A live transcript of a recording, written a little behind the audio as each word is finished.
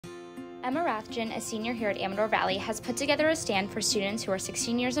Emma Rathjen, a senior here at Amador Valley, has put together a stand for students who are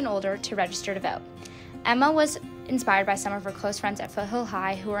 16 years and older to register to vote. Emma was inspired by some of her close friends at Foothill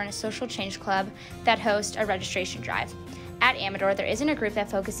High who are in a social change club that host a registration drive. At Amador, there isn't a group that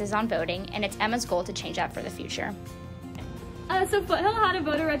focuses on voting, and it's Emma's goal to change that for the future. So Foothill had a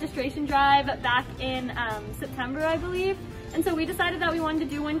voter registration drive back in September, I believe. And so we decided that we wanted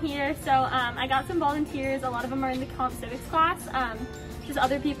to do one here. So I got some volunteers. A lot of them are in the comp civics class. Just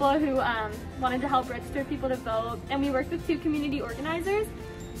other people who wanted to help register people to vote. And we worked with 2 community organizers.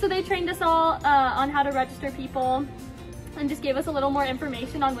 So they trained us all on how to register people and just gave us a little more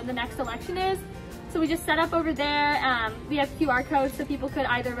information on when the next election is. So we just set up over there. We have QR codes so people could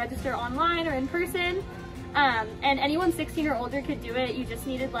either register online or in person. And anyone 16 or older could do it. You just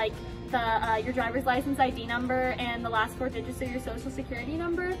needed like your driver's license ID number and the last 4 digits of your social security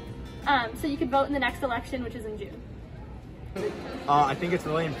number. So you could vote in the next election, which is in June. I think it's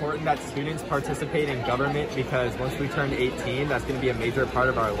really important that students participate in government because once we turn 18, that's going to be a major part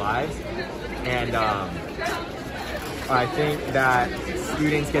of our lives. And I think that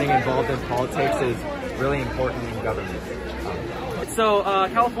students getting involved in politics is really important in government. So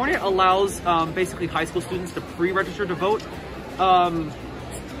California allows basically high school students to pre-register to vote.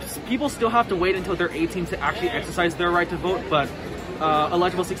 People still have to wait until they're 18 to actually exercise their right to vote, but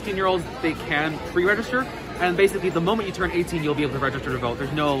eligible 16-year-olds, they can pre-register. And basically the moment you turn 18, you'll be able to register to vote.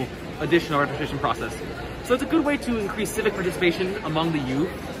 There's no additional registration process. So it's a good way to increase civic participation among the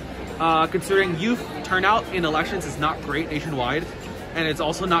youth. Considering youth turnout in elections is not great nationwide, and it's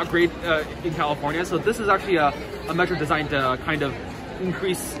also not great in California. So this is actually a measure designed to kind of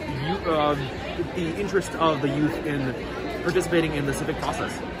increase the interest of the youth in participating in the civic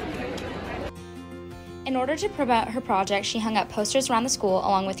process. In order to promote her project, she hung up posters around the school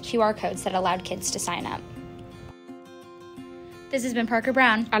along with QR codes that allowed kids to sign up. This has been Parker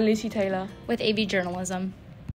Brown and Lucy Taylor with AV Journalism.